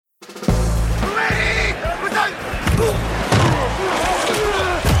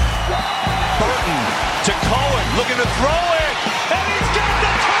looking to throw it, and he's got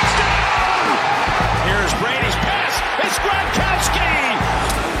the touchdown! Here's Brady's pass. It's Gronkowski!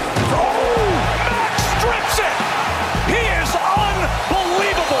 Oh, Max strips it! He is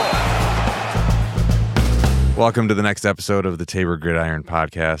unbelievable! Welcome to the next episode of the Tabor Gridiron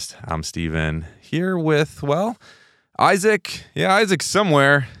Podcast. I'm Steven, here with, Isaac. Yeah, Isaac's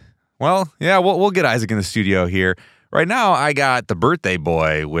somewhere. Well, yeah, we'll get Isaac in the studio here. Right now, I got the birthday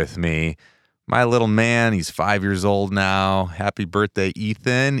boy with me. My little man, he's 5 years old now. Happy birthday,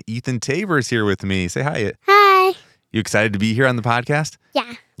 Ethan. Ethan Tabor's here with me. Say hi. Hi. You excited to be here on the podcast?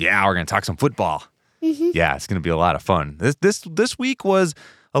 Yeah. Yeah, we're going to talk some football. Mm-hmm. Yeah, it's going to be a lot of fun. This week was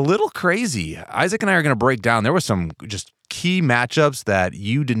a little crazy. Isaac and I are going to break down. There were some just key matchups that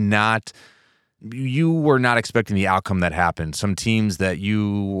you were not expecting the outcome that happened. Some teams that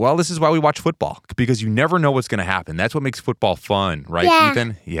this is why we watch football, because you never know what's going to happen. That's what makes football fun, right, yeah.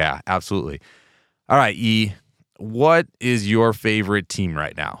 Ethan? Yeah, absolutely. All right, E, what is your favorite team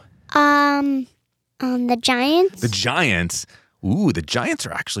right now? The Giants. The Giants? Ooh, the Giants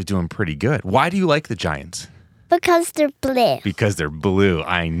are actually doing pretty good. Why do you like the Giants? Because they're blue. Because they're blue.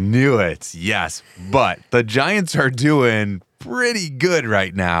 I knew it. Yes. But the Giants are doing pretty good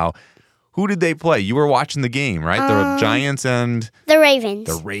right now. Who did they play? You were watching the game, right? The Giants and... The Ravens.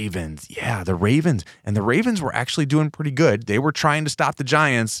 The Ravens. Yeah, the Ravens. And the Ravens were actually doing pretty good. They were trying to stop the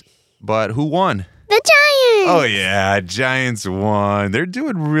Giants, but who won? The Giants. Oh, yeah. Giants won. They're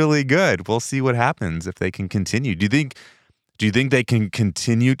doing really good. We'll see what happens if they can continue. Do you think they can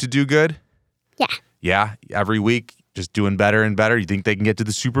continue to do good? Yeah. Yeah, every week, just doing better and better. You think they can get to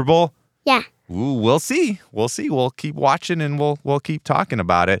the Super Bowl? Yeah. Ooh, we'll see. We'll see. We'll keep watching and we'll keep talking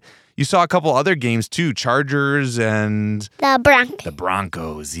about it. You saw a couple other games too, Chargers and The Broncos. The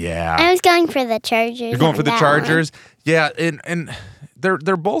Broncos. Yeah. I was going for the Chargers. You're going for the Chargers? Yeah, and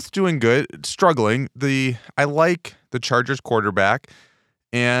they're both doing good, struggling. I like the Chargers quarterback,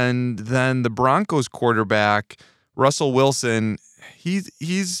 and then the Broncos quarterback, Russell Wilson. He's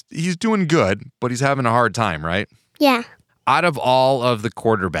doing good, but he's having a hard time, right? Yeah. Out of all of the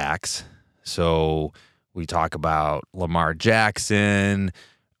quarterbacks, so we talk about Lamar Jackson,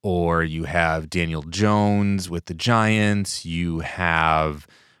 or you have Daniel Jones with the Giants, you have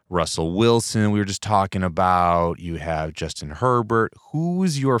Russell Wilson we were just talking about, you have Justin Herbert.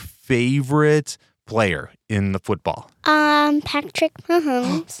 Who's your favorite player in the football? Patrick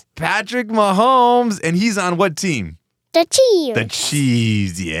Mahomes. Patrick Mahomes, and he's on what team? The Chiefs. The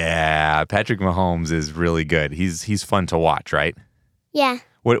Chiefs, yeah. Patrick Mahomes is really good. He's fun to watch, right? Yeah.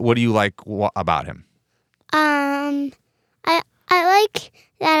 What do you like about him? I like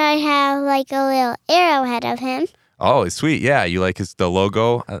that I have like a little arrowhead of him. Oh, sweet. Yeah, you like the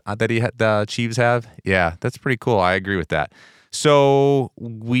logo that the Chiefs have? Yeah, that's pretty cool. I agree with that. So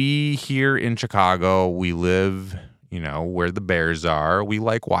we here in Chicago, we live, where the Bears are. We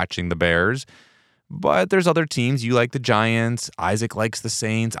like watching the Bears. But there's other teams. You like the Giants. Isaac likes the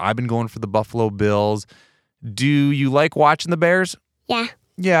Saints. I've been going for the Buffalo Bills. Do you like watching the Bears? Yeah.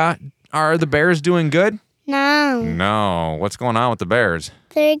 Yeah. Are the Bears doing good? No. No. What's going on with the Bears?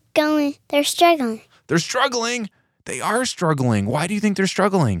 They're struggling. They're struggling? They are struggling. Why do you think they're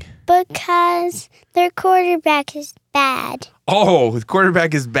struggling? Because their quarterback is bad. Oh, the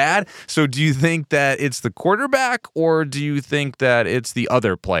quarterback is bad? So do you think that it's the quarterback, or do you think that it's the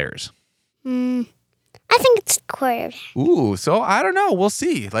other players? I think it's the quarterback. Ooh, so I don't know. We'll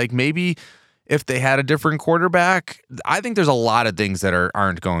see. Like maybe if they had a different quarterback, I think there's a lot of things that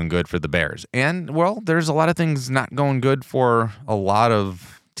aren't going good for the Bears. And, there's a lot of things not going good for a lot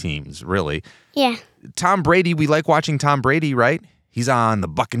of teams, really. Yeah. Tom Brady, we like watching Tom Brady, right? He's on the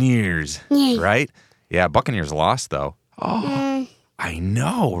Buccaneers, right? Yeah, Buccaneers lost, though. Oh, I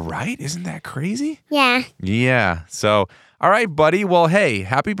know, right? Isn't that crazy? Yeah. Yeah. So, all right, buddy. Well, hey,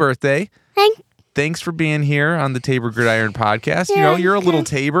 happy birthday. Thanks for being here on the Tabor Gridiron Podcast. You're a little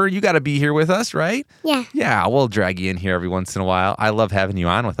Tabor. You got to be here with us, right? Yeah. Yeah, we'll drag you in here every once in a while. I love having you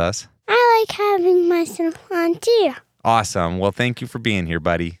on with us. I like having myself on, too. Awesome. Well, thank you for being here,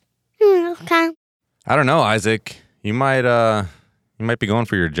 buddy. You're welcome. I don't know, Isaac. You might be going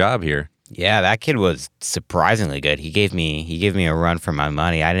for your job here. Yeah, that kid was surprisingly good. He gave me a run for my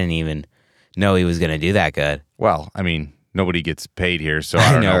money. I didn't even know he was going to do that good. Well, I mean, nobody gets paid here, so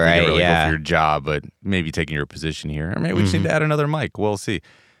I don't know if you can really go for your job, but maybe taking your position here. Or maybe we just need to add another mic. We'll see.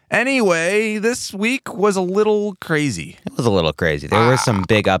 Anyway, this week was a little crazy. It was a little crazy. There were some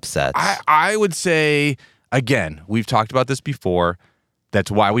big upsets. I would say, again, we've talked about this before. That's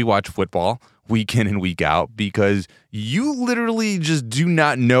why we watch football week in and week out, because you literally just do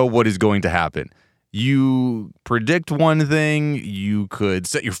not know what is going to happen. you predict one thing, you could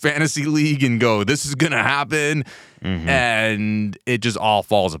set your fantasy league and go, this is going to happen. And it just all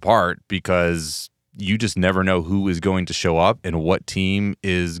falls apart because you just never know who is going to show up and what team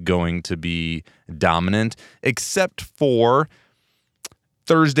is going to be dominant, except for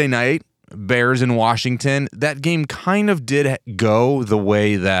Thursday night, Bears in Washington. That game kind of did go the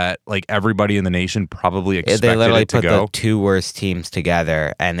way that like everybody in the nation probably expected They literally it to put go. the two worst teams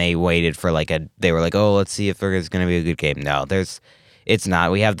together, and they waited for they were like, oh, let's see if there's going to be a good game. No, it's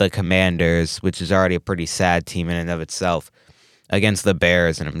not. We have the Commanders, which is already a pretty sad team in and of itself, against the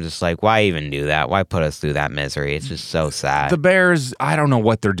Bears, and I'm just like, why even do that? Why put us through that misery? It's just so sad. The Bears, I don't know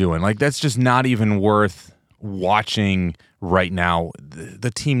what they're doing. Like, that's just not even worth watching right now.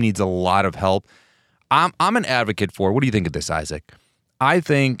 The team needs a lot of help. I'm an advocate for, what do you think of this, Isaac? I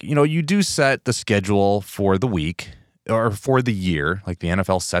think, you do set the schedule for the week or for the year. Like the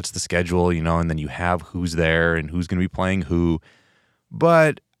NFL sets the schedule, and then you have who's there and who's going to be playing who.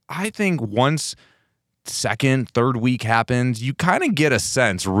 But I think once second, third week happens, you kind of get a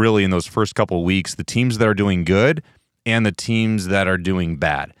sense really in those first couple of weeks, the teams that are doing good and the teams that are doing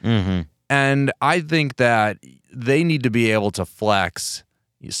bad. And I think that they need to be able to flex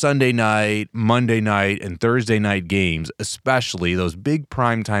Sunday night, Monday night, and Thursday night games, especially those big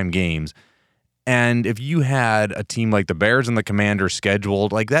primetime games. And if you had a team like the Bears and the Commanders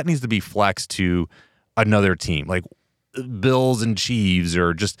scheduled, like that needs to be flexed to another team, like Bills and Chiefs,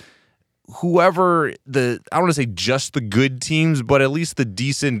 or just whoever I don't want to say just the good teams, but at least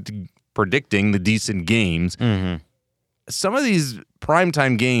predicting the decent games. Some of these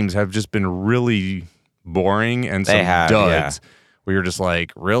primetime games have just been really boring and some duds where you're just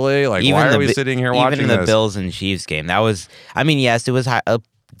like, really? Like, why are we sitting here watching this? Even the Bills and Chiefs game, that was, yes, it was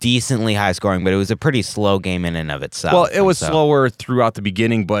decently high scoring, but it was a pretty slow game in and of itself. Well, it was slower throughout the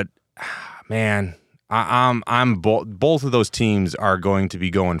beginning, but man, both of those teams are going to be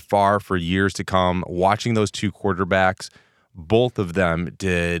going far for years to come. Watching those two quarterbacks, both of them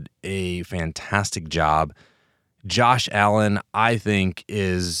did a fantastic job. Josh Allen, I think,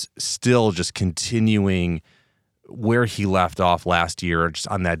 is still just continuing where he left off last year, just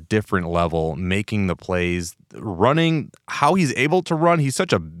on that different level, making the plays, running, how he's able to run. He's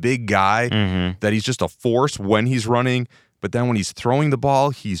such a big guy that he's just a force when he's running. But then when he's throwing the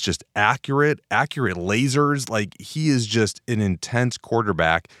ball, he's just accurate lasers. Like, he is just an intense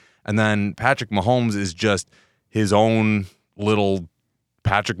quarterback. And then Patrick Mahomes is just his own little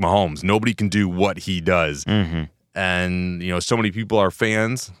Patrick Mahomes. Nobody can do what he does. And, so many people are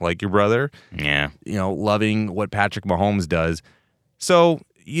fans, like your brother. Yeah. Loving what Patrick Mahomes does. So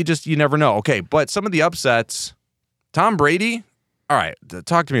you never know. Okay, but some of the upsets, Tom Brady. All right,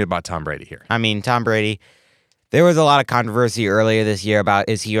 talk to me about Tom Brady here. Tom Brady, there was a lot of controversy earlier this year about,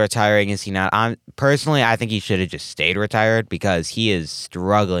 is he retiring, is he not? Personally, I think he should have just stayed retired because he is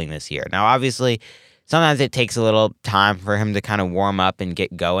struggling this year. Now, obviously, sometimes it takes a little time for him to kind of warm up and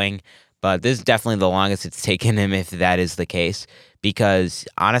get going, but this is definitely the longest it's taken him, if that is the case, because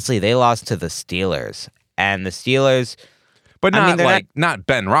honestly, they lost to the Steelers, and the Steelers... But not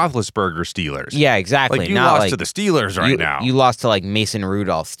Ben Roethlisberger Steelers. Yeah, exactly. Like, you lost to the Steelers right now. You lost to like Mason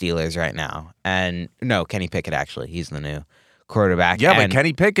Rudolph Steelers right now. And no, Kenny Pickett, actually. He's the new quarterback. Yeah, but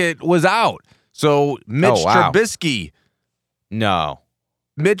Kenny Pickett was out. So Mitch Trubisky. No.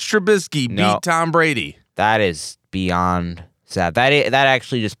 Mitch Trubisky beat Tom Brady. That is beyond sad. That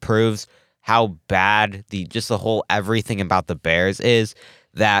actually just proves how bad the whole everything about the Bears is,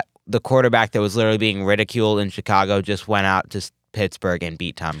 that the quarterback that was literally being ridiculed in Chicago just went out to Pittsburgh and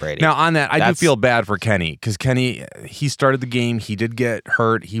beat Tom Brady. Now, on that, I do feel bad for Kenny, because Kenny, he started the game. He did get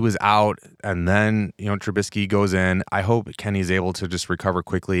hurt. He was out. And then, Trubisky goes in. I hope Kenny's able to just recover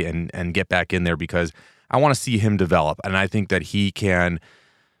quickly and get back in there, because I want to see him develop. And I think that he can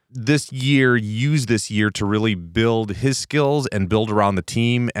use this year to really build his skills and build around the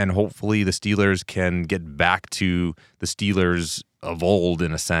team. And hopefully the Steelers can get back to the Steelers of old,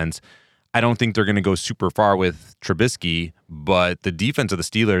 in a sense. I don't think they're going to go super far with Trubisky, but the defense of the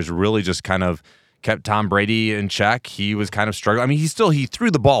Steelers really just kind of kept Tom Brady in check. He was kind of struggling. He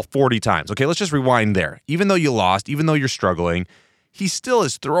threw the ball 40 times. Okay, let's just rewind there. Even though you lost, even though you're struggling, he still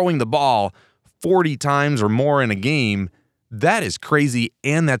is throwing the ball 40 times or more in a game. That is crazy,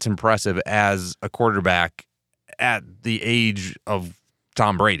 and that's impressive as a quarterback at the age of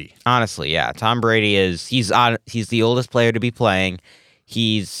Tom Brady. Honestly, yeah. Tom Brady he's the oldest player to be playing.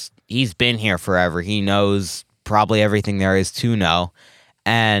 He's been here forever. He knows probably everything there is to know.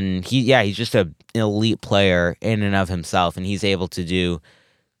 And he's just an elite player in and of himself, and he's able to do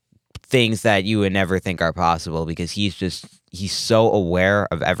things that you would never think are possible because he's so aware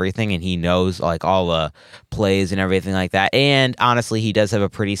of everything and he knows like all the plays and everything like that. And honestly, he does have a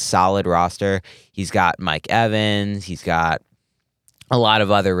pretty solid roster. He's got Mike Evans. He's got a lot of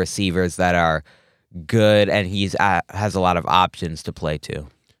other receivers that are good, and he's has a lot of options to play to.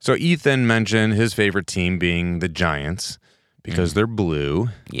 So Ethan mentioned his favorite team being the Giants because they're blue.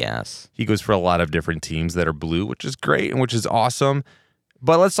 Yes. He goes for a lot of different teams that are blue, which is great and which is awesome.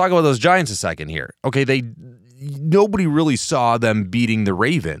 But let's talk about those Giants a second here. Okay, nobody really saw them beating the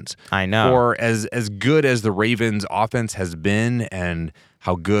Ravens. I know. Or as good as the Ravens offense has been and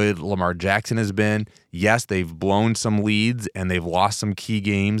how good Lamar Jackson has been. Yes, they've blown some leads and they've lost some key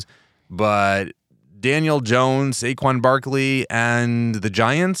games, but Daniel Jones, Saquon Barkley, and the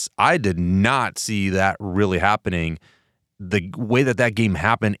Giants, I did not see that really happening the way that game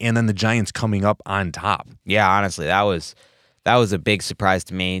happened, and then the Giants coming up on top. Yeah, honestly, that was a big surprise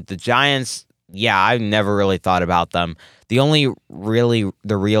to me. The Giants, yeah, I've never really thought about them. The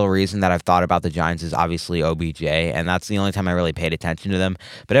real reason that I've thought about the Giants is obviously OBJ, and that's the only time I really paid attention to them.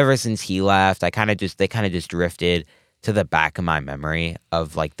 But ever since he left, they kind of just drifted to the back of my memory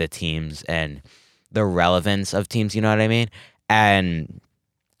of like the teams and the relevance of teams, you know what I mean?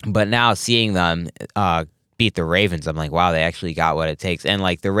 But now seeing them beat the Ravens, I'm like, wow, they actually got what it takes. And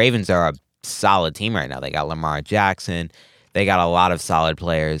like the Ravens are a solid team right now. They got Lamar Jackson. They got a lot of solid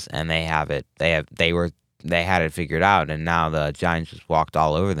players, and they have it. They had it figured out, and now the Giants just walked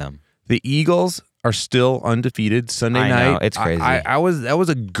all over them. The Eagles are still undefeated Sunday night. I know, it's crazy. That was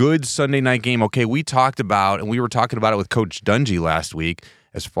a good Sunday night game. Okay, we were talking about it with Coach Dungy last week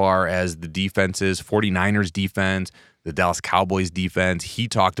as far as the defenses, 49ers defense, the Dallas Cowboys defense. He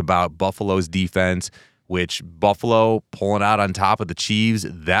talked about Buffalo's defense, which Buffalo pulling out on top of the Chiefs.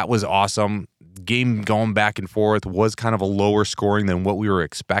 That was awesome. Game going back and forth was kind of a lower scoring than what we were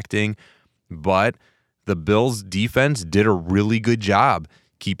expecting, but the Bills defense did a really good job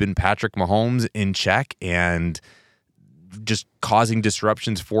keeping Patrick Mahomes in check and just causing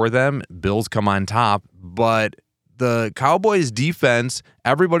disruptions for them. Bills come on top, but the Cowboys defense,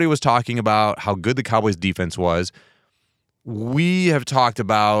 everybody was talking about how good the Cowboys defense was. We have talked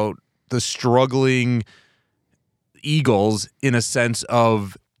about the struggling Eagles in a sense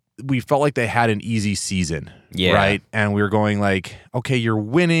of we felt like they had an easy season, right? And we were going like, okay, you're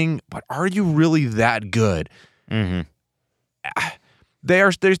winning, but are you really that good? Mm-hmm.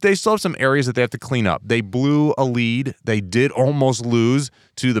 They still have some areas that they have to clean up. They blew a lead. They did almost lose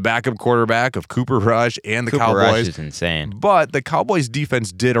to the backup quarterback of Cooper Rush and the Cowboys. Cooper Rush is insane. But the Cowboys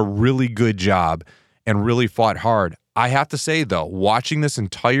defense did a really good job and really fought hard. I have to say, though, watching this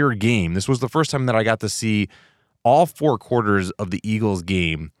entire game, this was the first time that I got to see all 4 quarters of the Eagles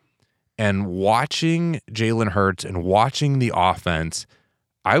game. And watching Jalen Hurts and watching the offense,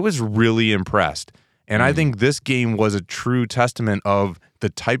 I was really impressed. And I think this game was a true testament of the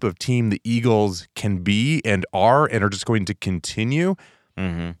type of team the Eagles can be and are just going to continue.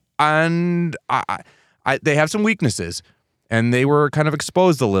 Mm-hmm. And they have some weaknesses, and they were kind of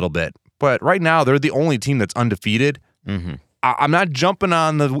exposed a little bit. But right now, they're the only team that's undefeated. Mm-hmm. I'm not jumping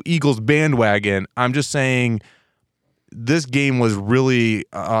on the Eagles bandwagon. I'm just saying this game was really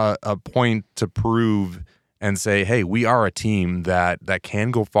a point to prove and say, hey, we are a team that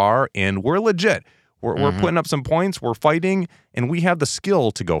can go far, and we're legit. We're putting up some points, we're fighting, and we have the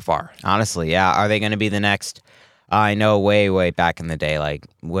skill to go far. Honestly, yeah. Are they going to be the next? I know way back in the day,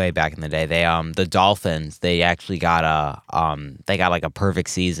 they the Dolphins, they actually got like a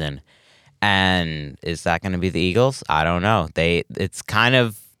perfect season. And is that going to be the Eagles? I don't know. They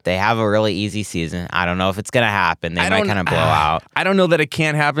have a really easy season. I don't know if it's going to happen. They might kind of blow out. I don't know that it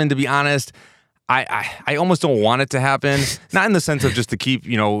can't happen, to be honest. I almost don't want it to happen. Not in the sense of just to keep,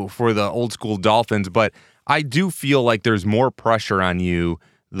 for the old school Dolphins, but I do feel like there's more pressure on you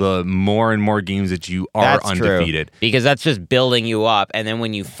the more and more games that you are that's undefeated. True, because that's just building you up, and then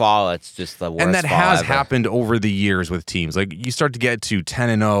when you fall, it's just the worst. And that fall has ever. happened over the years with teams. Like you start to get to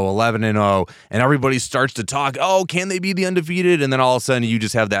 10-0, 11-0, and everybody starts to talk, oh, can they be the undefeated? And then all of a sudden you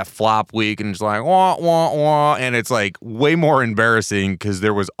just have that flop week, and it's like, wah, wah, wah, and it's like way more embarrassing because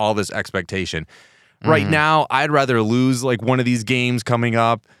there was all this expectation. Right now, I'd rather lose like one of these games coming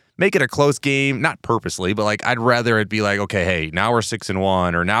up, make it a close game, not purposely, but like I'd rather it be like, okay, hey, now we're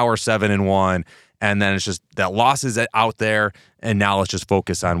 6-1 or now we're 7-1, and then it's just that loss is out there, and now let's just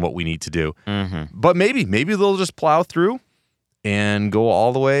focus on what we need to do. But maybe they'll just plow through and go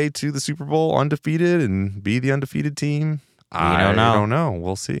all the way to the Super Bowl undefeated and be the undefeated team. I don't know.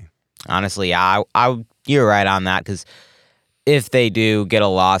 We'll see. Honestly, yeah, you're right on that because if they do get a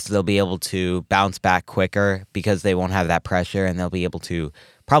loss, they'll be able to bounce back quicker because they won't have that pressure, and they'll be able to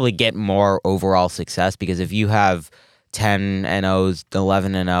probably get more overall success, because if you have 10-0s,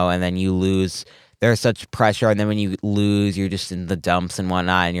 11-0, and then you lose, there's such pressure, and then when you lose, you're just in the dumps and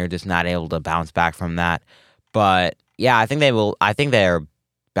whatnot, and you're just not able to bounce back from that. But yeah, I think they will. I think they're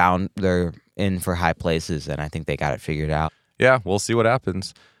bound. They're in for high places, and I think they got it figured out. Yeah, we'll see what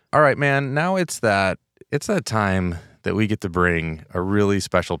happens. All right, man. Now it's that time that we get to bring a really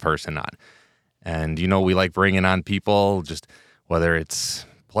special person on. And, we like bringing on people, just whether it's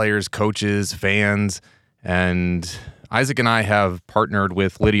players, coaches, fans. And Isaac and I have partnered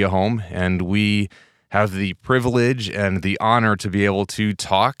with Lydia Home, and we have the privilege and the honor to be able to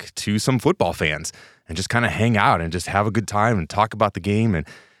talk to some football fans and just kind of hang out and just have a good time and talk about the game and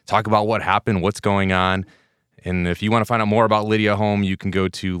talk about what happened, what's going on. And if you want to find out more about Lydia Home, you can go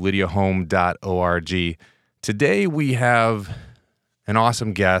to lydiahome.org. Today we have an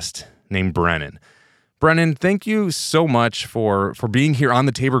awesome guest named Brennan. Brennan, thank you so much for being here on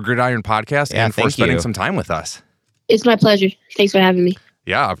the Tabor Gridiron podcast and for spending some time with us. It's my pleasure. Thanks for having me.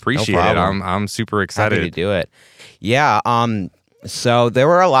 Yeah, appreciate it. I'm super excited to do it. Yeah. So there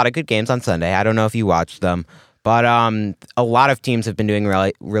were a lot of good games on Sunday. I don't know if you watched them, but a lot of teams have been doing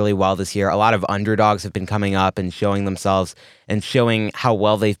really, really well this year. A lot of underdogs have been coming up and showing themselves and showing how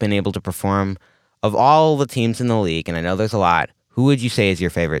well they've been able to perform. Of all the teams in the league, and I know there's a lot, who would you say is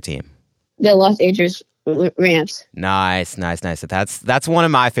your favorite team? The Los Angeles Rams. Nice. That's one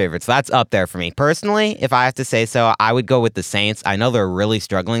of my favorites. That's up there for me. Personally, if I have to say so, I would go with the Saints. I know they're really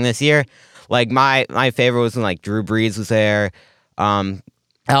struggling this year. Like, my favorite was when, like, Drew Brees was there. Alvin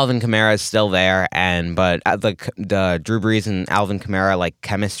Kamara is still there, but the Drew Brees and Alvin Kamara, like,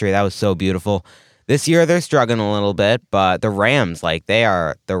 chemistry, that was so beautiful. This year they're struggling a little bit, but the Rams,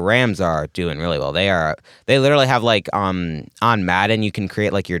 are doing really well. They literally have, like, on Madden, you can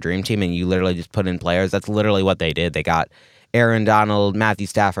create, like, your dream team, and you literally just put in players. That's literally what they did. They got Aaron Donald, Matthew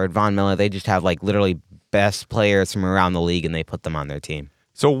Stafford, Von Miller. They just have, like, literally best players from around the league, and they put them on their team.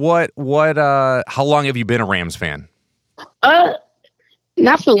 So how long have you been a Rams fan?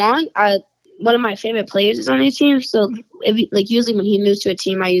 Not for long. One of my favorite players is on the team, so usually when he moves to a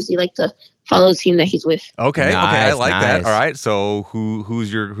team, I usually like to follow the team that he's with. Okay, I like that. All right, so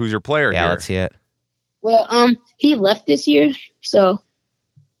who's your player here? Yeah, let's see it. Well, he left this year, so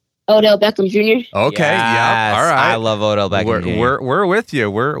Odell Beckham Jr. Okay, yes, yeah, all right. I love Odell Beckham Jr. We're with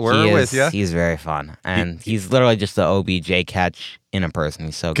you. We're with you. He's very fun, and he's literally just the OBJ catch in a person.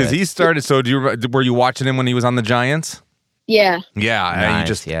 He's so good. Because he started. So were you watching him when he was on the Giants? Yeah. Yeah,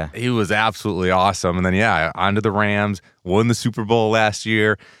 nice, he was absolutely awesome. And then onto the Rams, won the Super Bowl last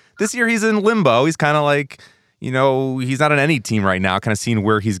year. This year he's in limbo. He's kind of like, he's not on any team right now, kind of seeing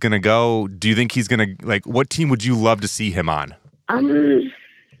where he's going to go. Do you think he's going to, like, what team would you love to see him on? I don't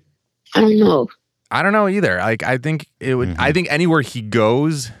know. I don't know either. Like, I think it would. I think anywhere he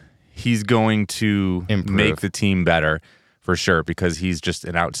goes, he's going to make the team better for sure, because he's just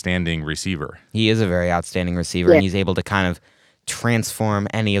an outstanding receiver. He is a very outstanding receiver, and he's able to kind of transform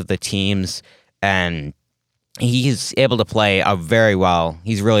any of the teams, and he's able to play very well.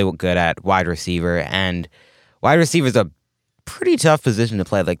 He's really good at wide receiver, and wide receiver is a pretty tough position to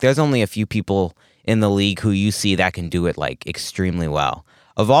play. Like, there's only a few people in the league who you see that can do it, like, extremely well.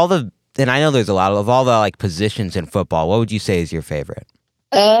 And I know there's a lot of all the, like, positions in football, what would you say is your favorite?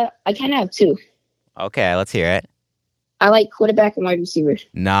 I kind of have two. Okay, let's hear it. I like quarterback and wide receiver.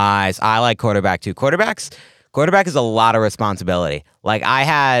 Nice. I like quarterback too. Quarterback is a lot of responsibility. I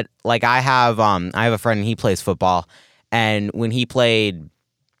have a friend, and he plays football, and when he played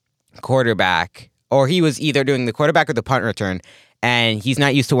quarterback, or he was either doing the quarterback or the punt return, and he's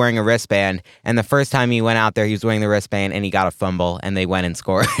not used to wearing a wristband, and the first time he went out there, he was wearing the wristband, and he got a fumble, and they went and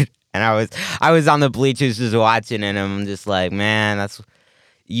scored. And I was on the bleachers just watching, and I'm just like, man,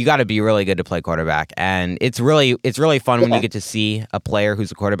 you got to be really good to play quarterback, and it's really fun when you get to see a player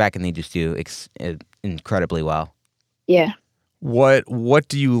who's a quarterback and they just do incredibly well. Yeah. What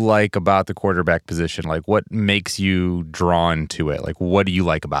do you like about the quarterback position? Like, what makes you drawn to it? Like, what do you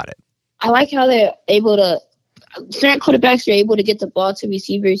like about it? I like how they're able to. Certain quarterbacks are able to get the ball to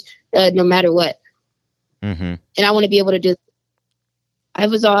receivers no matter what. Mm-hmm. And I want to be able to do. I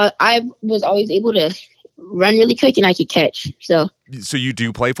was always able to run really quick, and I could catch. So you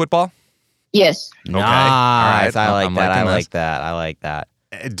do play football? Yes. Okay. Nice. All right. I like that.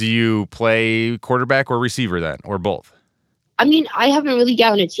 Do you play quarterback or receiver then, or both? I mean, I haven't really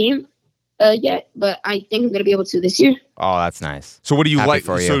gotten a team yet, but I think I'm going to be able to this year. Oh, that's nice. So what do you Happy like?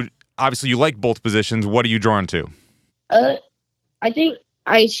 For you. So obviously you like both positions. What are you drawn to? I think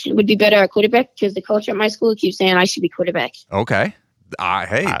I would be better at quarterback because the coach at my school keeps saying I should be quarterback. Okay.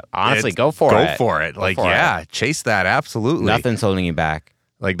 Hey, honestly, go for it. Go for it. Chase that. Absolutely. Nothing's holding you back.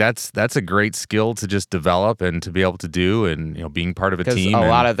 Like that's a great skill to just develop and to be able to do, and being part of a Because team. a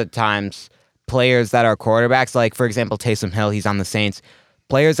lot of the times, players that are quarterbacks, like for example Taysom Hill, he's on the Saints.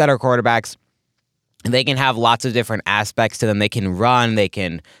 Players that are quarterbacks, they can have lots of different aspects to them. They can run, they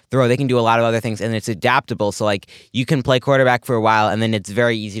can throw, they can do a lot of other things, and it's adaptable. So like you can play quarterback for a while, and then it's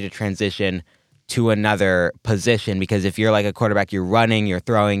very easy to transition to another position, because if you're like a quarterback, you're running, you're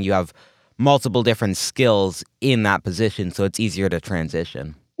throwing, you have multiple different skills in that position, so it's easier to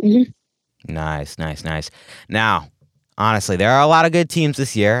transition. Mm-hmm. Nice. Now, honestly, there are a lot of good teams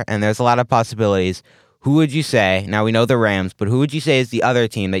this year, and there's a lot of possibilities. Who would you say, now we know the Rams, but who would you say is the other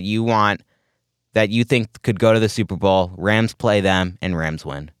team that you want, that you think could go to the Super Bowl, Rams play them, and Rams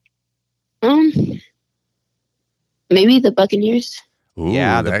win? Maybe the Buccaneers. Ooh,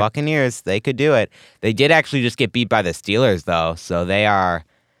 Yeah, the Buccaneers, they could do it. They did actually just get beat by the Steelers, though, so they are...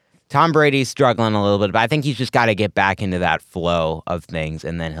 Tom Brady's struggling a little bit, but I think he's just got to get back into that flow of things,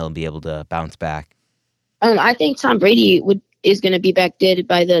 and then he'll be able to bounce back. I think Tom Brady is going to be back good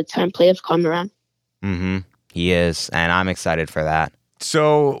by the time playoffs come around. Mm-hmm. He is, and I'm excited for that.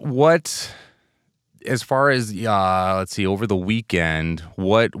 So what, as far as let's see, over the weekend,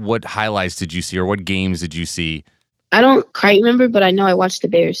 what highlights did you see, or what games did you see? I don't quite remember, but I know I watched the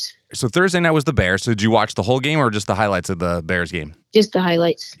Bears. So Thursday night was the Bears. So did you watch the whole game or just the highlights of the Bears game? Just the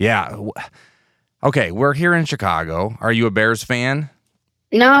highlights. Yeah. Okay, we're here in Chicago. Are you a Bears fan?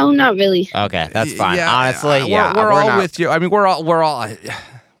 No, not really. Okay, that's fine. Yeah, Honestly, yeah. We're all not- with you. I mean, we're all.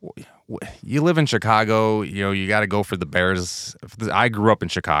 You live in Chicago. You got to go for the Bears. I grew up in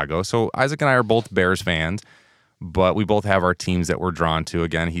Chicago, so Isaac and I are both Bears fans. But we both have our teams that we're drawn to.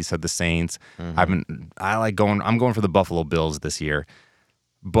 Again, he said the Saints. Mm-hmm. I'm going for the Buffalo Bills this year.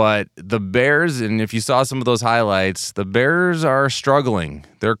 But the Bears, and if you saw some of those highlights, the Bears are struggling.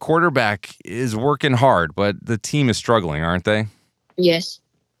 Their quarterback is working hard, but the team is struggling, aren't they? Yes.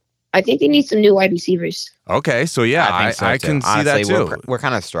 I think they need some new wide receivers. Okay, so yeah, I think so, I too. can see Honestly, that too. We're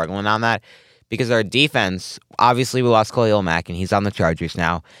kind of struggling on that because our defense, obviously we lost Khalil Mack and he's on the Chargers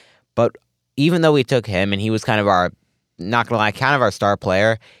now. But even though we took him and he was kind of our, not going to lie, kind of our star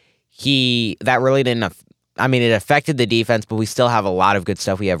player, that really didn't, it affected the defense, but we still have a lot of good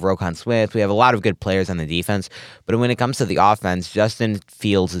stuff. We have Roquan Smith. We have a lot of good players on the defense. But when it comes to the offense, Justin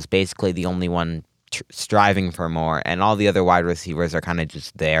Fields is basically the only one striving for more, and all the other wide receivers are kind of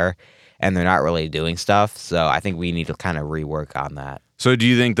just there, and they're not really doing stuff. So I think we need to kind of rework on that. So do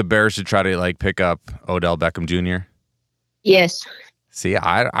you think the Bears should try to pick up Odell Beckham Jr.? Yes. See,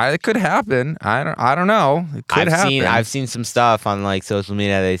 it could happen. I don't know. It could happen. I've seen some stuff on social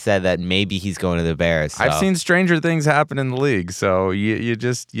media. They said that maybe he's going to the Bears. So. I've seen stranger things happen in the league. So you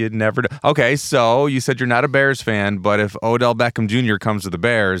never. Okay, so you said you're not a Bears fan, but if Odell Beckham Jr. comes to the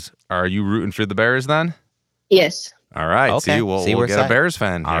Bears, are you rooting for the Bears then? Yes. All right. Okay. See, we'll we're get set. a Bears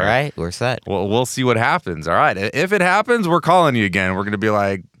fan here. All right, we're set. We'll see what happens. All right. If it happens, we're calling you again. We're going to be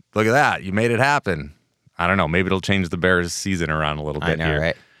like, look at that. You made it happen. I don't know. Maybe it'll change the Bears season around a little bit I know, here.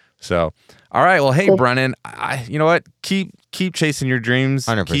 right? So, all right. Well, hey, Cool. Brennan, you know what? Keep chasing your dreams.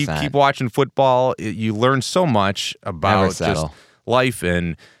 100%. Keep watching football. You learn so much about just settle. life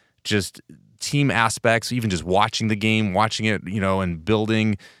and just team aspects, even just watching the game, watching it, and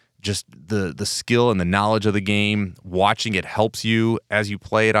building just the skill and the knowledge of the game. Watching it helps you as you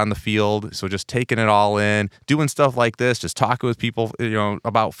play it on the field. So just taking it all in, doing stuff like this, just talking with people,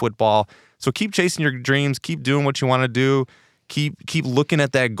 about football. So keep chasing your dreams, keep doing what you want to do. Keep looking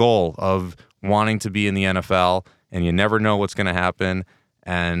at that goal of wanting to be in the NFL, and you never know what's going to happen.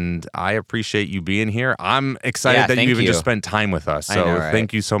 And I appreciate you being here. I'm excited that you even just spent time with us. So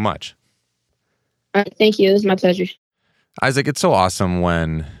Thank you so much. All right, thank you. It was my pleasure. Isaac, it's so awesome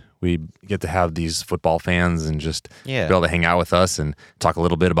when we get to have these football fans and just be able to hang out with us and talk a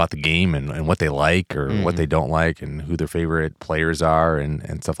little bit about the game and what they like or what they don't like and who their favorite players are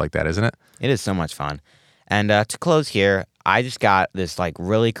and stuff like that, isn't it? It is so much fun. And to close here, I just got this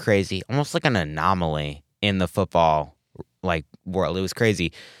really crazy, almost like an anomaly in the football world. It was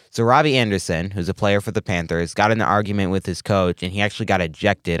crazy. So Robbie Anderson, who's a player for the Panthers, got in an argument with his coach, and he actually got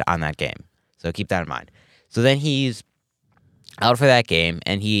ejected on that game. So keep that in mind. So then he's out for that game,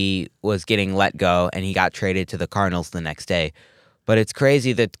 and he was getting let go, and he got traded to the Cardinals the next day. But it's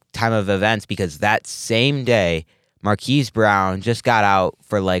crazy the time of events because that same day, Marquise Brown just got out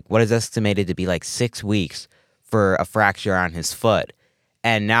for what is estimated to be 6 weeks for a fracture on his foot.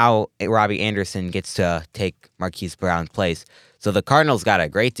 And now Robbie Anderson gets to take Marquise Brown's place. So the Cardinals got a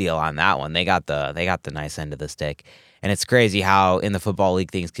great deal on that one. They got the nice end of the stick. And it's crazy how in the football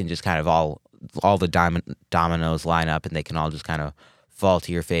league things can just kind of all the dominoes line up and they can all just kind of fall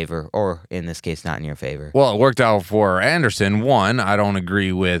to your favor, or in this case, not in your favor. Well, it worked out for Anderson. One, I don't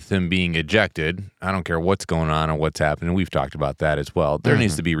agree with him being ejected. I don't care what's going on or what's happening. We've talked about that as well. There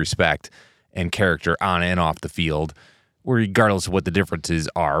needs to be respect and character on and off the field, regardless of what the differences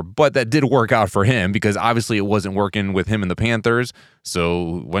are. But that did work out for him because obviously it wasn't working with him and the Panthers.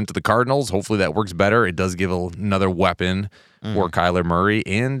 So went to the Cardinals. Hopefully that works better. It does give another weapon for Kyler Murray.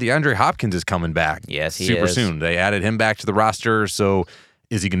 And DeAndre Hopkins is coming back. Yes, he super is. soon. They added him back to the roster. So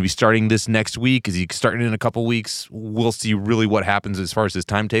is he going to be starting this next week? Is he starting in a couple weeks? We'll see really what happens as far as his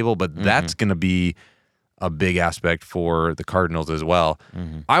timetable. But that's going to be a big aspect for the Cardinals as well.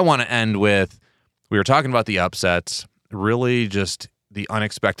 I want to end with, we were talking about the upsets, really just the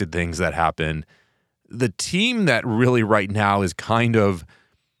unexpected things that happen. The team that really right now is kind of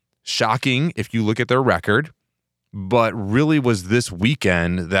shocking if you look at their record, but really was this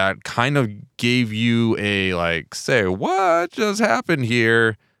weekend that kind of gave you a say, what just happened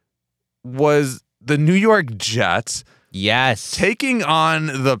here, was the New York Jets Yes. taking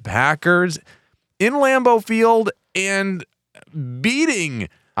on the Packers in Lambeau Field and beating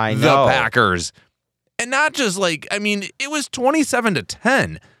I the know. Packers. And not just it was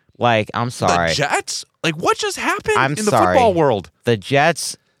 27-10. I'm sorry. The Jets? What just happened I'm in the sorry. football world? The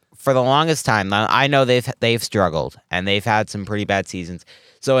Jets, for the longest time, now, I know they've struggled and they've had some pretty bad seasons.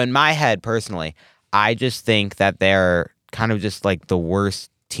 So in my head, personally, I just think that they're kind of just the worst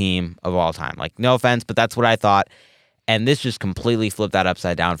team of all time. No offense, but that's what I thought. And this just completely flipped that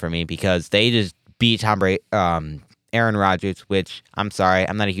upside down for me because they just beat Aaron Rodgers, which I'm sorry,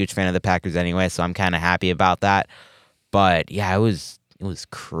 I'm not a huge fan of the Packers anyway, so I'm kind of happy about that. But yeah, it was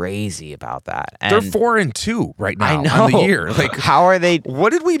crazy about that. And They're 4-2 right now I know. on the year. How are they?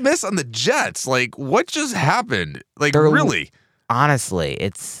 What did we miss on the Jets? What just happened? They're- Really? Honestly,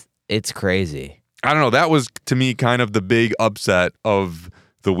 it's crazy. I don't know. That was, to me, kind of the big upset of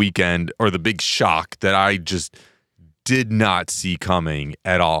the weekend, or the big shock that I just did not see coming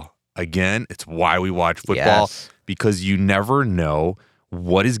at all. Again, it's why we watch football, Yes. because you never know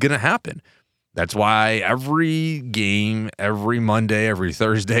what is going to happen. That's why every game, every Monday, every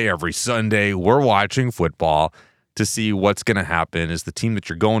Thursday, every Sunday, we're watching football to see what's going to happen. Is the team that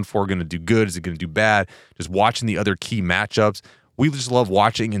you're going for going to do good? Is it going to do bad? Just watching the other key matchups. We just love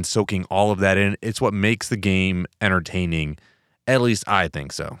watching and soaking all of that in. It's what makes the game entertaining. At least I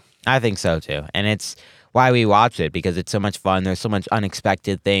think so. I think so too. And it's why we watch it, because it's so much fun. There's so much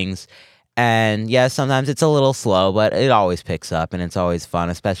unexpected things. And yes, sometimes it's a little slow, but it always picks up and it's always fun,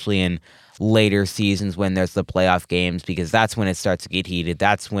 especially in later seasons when there's the playoff games, because that's when it starts to get heated.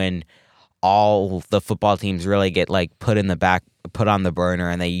 That's when all the football teams really get put on the burner,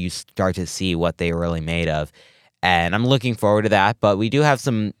 and you start to see what they were really made of. And I'm looking forward to that, but we do have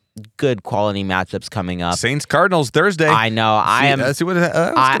some good quality matchups coming up. Saints Cardinals Thursday. I know. See what's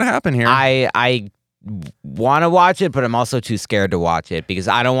going to happen here. I want to watch it, but I'm also too scared to watch it because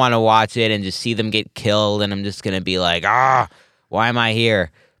I don't want to watch it and just see them get killed, and I'm just going to be like, why am I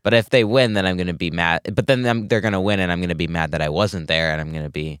here? But if they win, then I'm going to be mad. But then they're going to win, and I'm going to be mad that I wasn't there, and I'm going to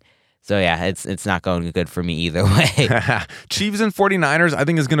be... So, yeah, it's not going good for me either way. Chiefs and 49ers, I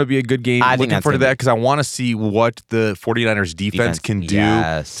think, is going to be a good game. I think Looking that's forward to gonna that because I want to see what the 49ers defense can do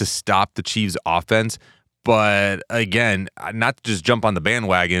yes. to stop the Chiefs offense. But again, not to just jump on the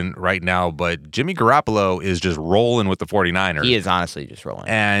bandwagon right now, but Jimmy Garoppolo is just rolling with the 49ers. He is honestly just rolling.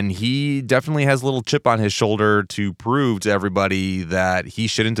 And he definitely has a little chip on his shoulder to prove to everybody that he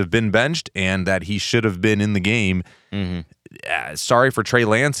shouldn't have been benched and that he should have been in the game. Sorry for Trey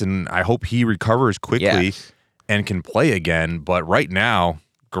Lance, and I hope he recovers quickly Yes. and can play again. But right now,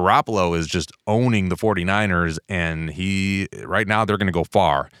 Garoppolo is just owning the 49ers, and right now they're going to go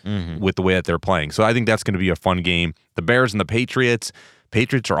far with the way that they're playing. So I think that's going to be a fun game. The Bears and the Patriots.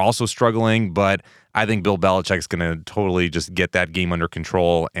 Patriots are also struggling, but I think Bill Belichick's going to totally just get that game under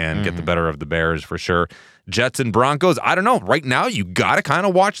control and get the better of the Bears for sure. Jets and Broncos, I don't know. Right now, you got to kind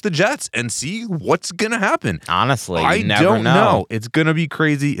of watch the Jets and see what's going to happen. Honestly, I you never don't know. It's going to be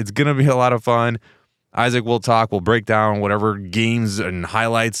crazy. It's going to be a lot of fun. Isaac will talk. We'll break down whatever games and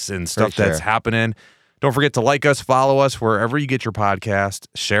highlights and stuff that's sure. happening. Don't forget to like us, follow us wherever you get your podcast.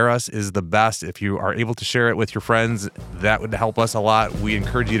 Share us is the best. If you are able to share it with your friends, that would help us a lot. We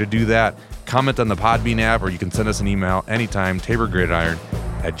encourage you to do that. Comment on the Podbean app, or you can send us an email anytime,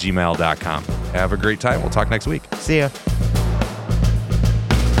 taborgridiron@gmail.com. Have a great time. We'll talk next week. See ya.